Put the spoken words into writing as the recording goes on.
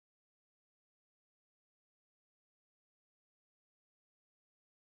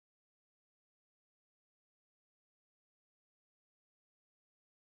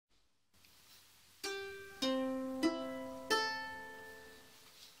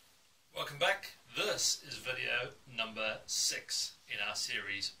back. This is video number 6 in our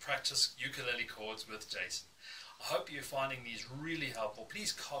series, Practice Ukulele Chords with Jason. I hope you're finding these really helpful.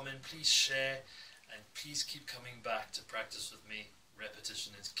 Please comment, please share, and please keep coming back to practice with me.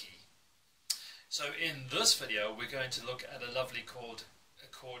 Repetition is key. So in this video, we're going to look at a lovely chord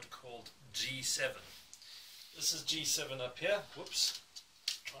called G7. This is G7 up here. Whoops.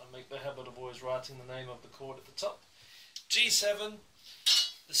 Try and make the habit of always writing the name of the chord at the top. G7.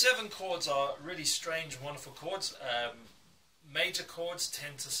 The 7 chords are really strange, wonderful chords. Major chords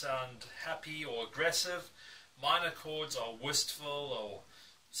tend to sound happy or aggressive. Minor chords are wistful or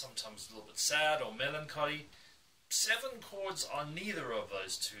sometimes a little bit sad or melancholy. 7 chords are neither of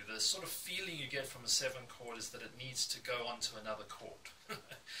those two. The sort of feeling you get from a 7 chord is that it needs to go on to another chord.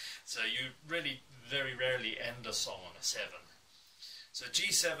 So you really very rarely end a song on a 7. So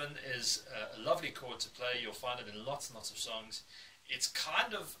G7 is a lovely chord to play. You'll find it in lots and lots of songs. It's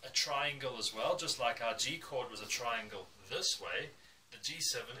kind of a triangle as well, just like our G chord was a triangle this way. The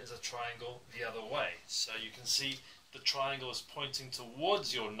G7 is a triangle the other way. So you can see the triangle is pointing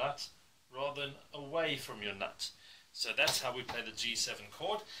towards your nut rather than away from your nut. So that's how we play the G7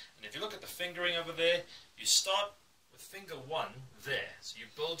 chord. And if you look at the fingering over there, you start with finger 1 there. So you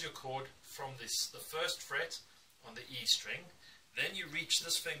build your chord from the first fret on the E string. Then you reach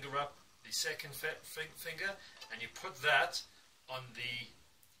this finger up, the second finger, and you put that on the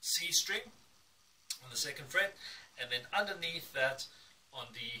C string on the second fret, and then underneath that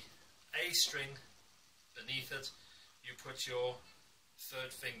on the A string beneath it you put your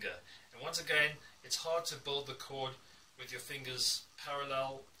third finger. And once again, it's hard to build the chord with your fingers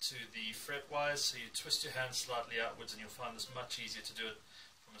parallel to the fret wise, so you twist your hand slightly outwards and you'll find this much easier to do it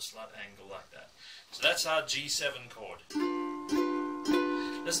from a slight angle like that. So that's our G7 chord.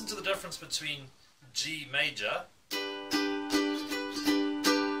 Listen to the difference between G major,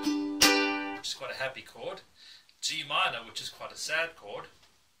 which is quite a happy chord, G minor, which is quite a sad chord,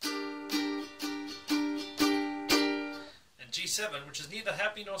 and G7, which is neither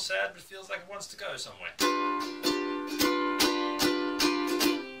happy nor sad but feels like it wants to go somewhere.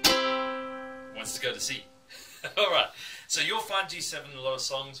 It wants to go to C. Alright, so you'll find G7 in a lot of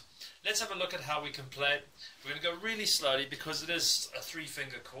songs. Let's have a look at how we can play it. We're going to go really slowly because it is a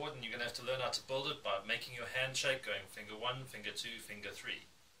 3-finger chord and you're going to have to learn how to build it by making your hand shake, going finger 1, finger 2, finger 3.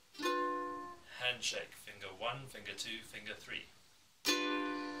 Handshake, finger 1, finger 2, finger 3.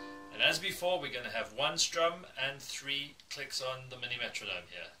 And as before, we're going to have 1 strum and 3 clicks on the mini metronome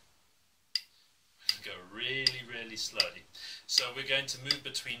here. We're going to go really, really slowly. So we're going to move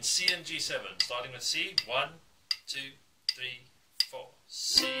between C and G7, starting with C. 1, 2, 3, 4.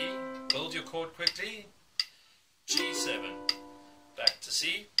 C, build your chord quickly. G7, back to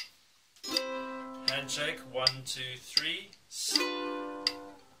C. Handshake, 1, 2, 3.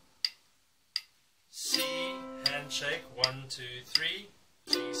 C, handshake, 1, 2, 3,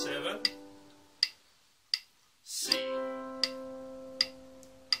 G7, C,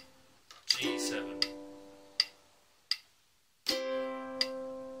 G7.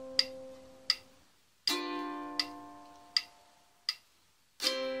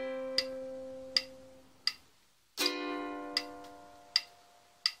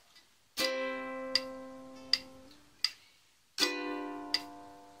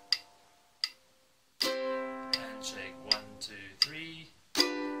 Handshake, 1, 2, 3.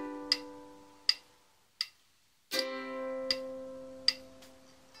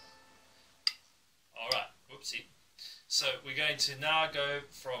 Alright, whoopsie. So we're going to now go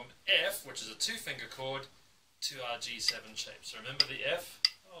from F, which is a 2-finger chord, to our G7 shape. So remember the F.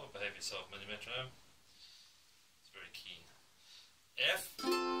 Oh, behave yourself, mini metronome. It's very keen. F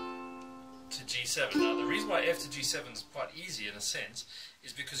to G7. Now the reason why F to G7 is quite easy in a sense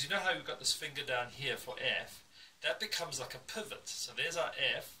is because you know how we've got this finger down here for F? That becomes like a pivot. So there's our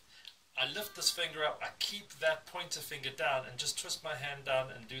F. I lift this finger up, I keep that pointer finger down and just twist my hand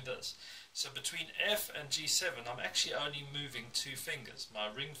down and do this. So between F and G7 I'm actually only moving 2 fingers, my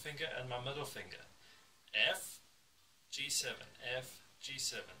ring finger and my middle finger. F, G7, F,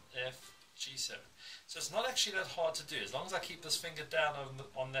 G7, F, G7. So it's not actually that hard to do. As long as I keep this finger down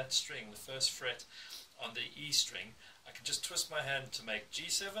on that string, the first fret on the E string, I can just twist my hand to make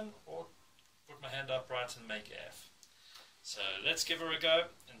G7 or put my hand upright and make F. So let's give her a go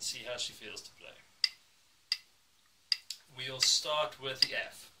and see how she feels to play. We'll start with the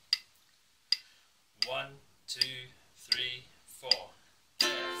F. 1, 2, 3, 4. F.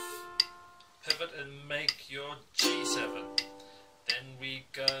 Pivot and make your G7. Then we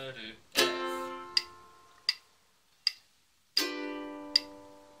go to F.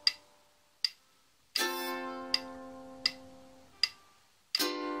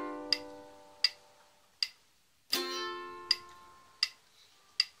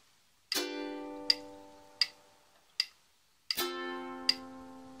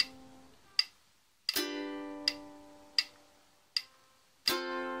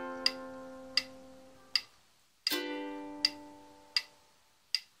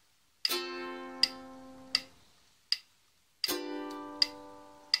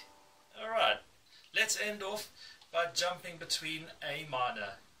 let's end off by jumping between A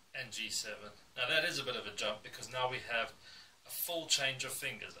minor and G7. Now that is a bit of a jump because now we have a full change of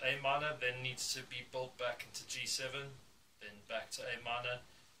fingers. A minor then needs to be built back into G7, then back to A minor,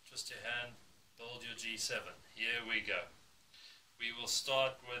 twist your hand, build your G7. Here we go. We will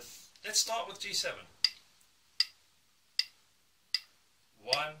start with, let's start with G7.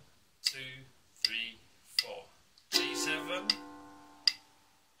 1, 2, 3, 4. G7,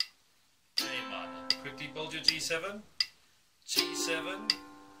 A minor. Quickly build your G7. G7,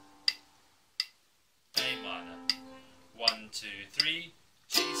 A minor. 1, 2, 3.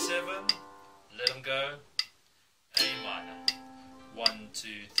 G7, let them go. A minor. 1, 2,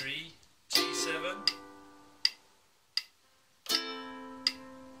 3. G7.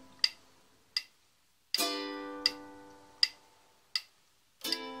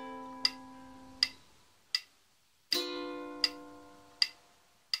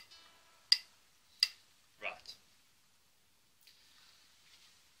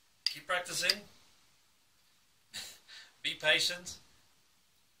 Keep practicing, be patient,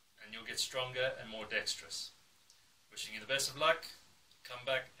 and you'll get stronger and more dexterous. Wishing you the best of luck. Come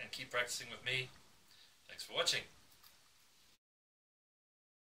back and keep practicing with me. Thanks for watching.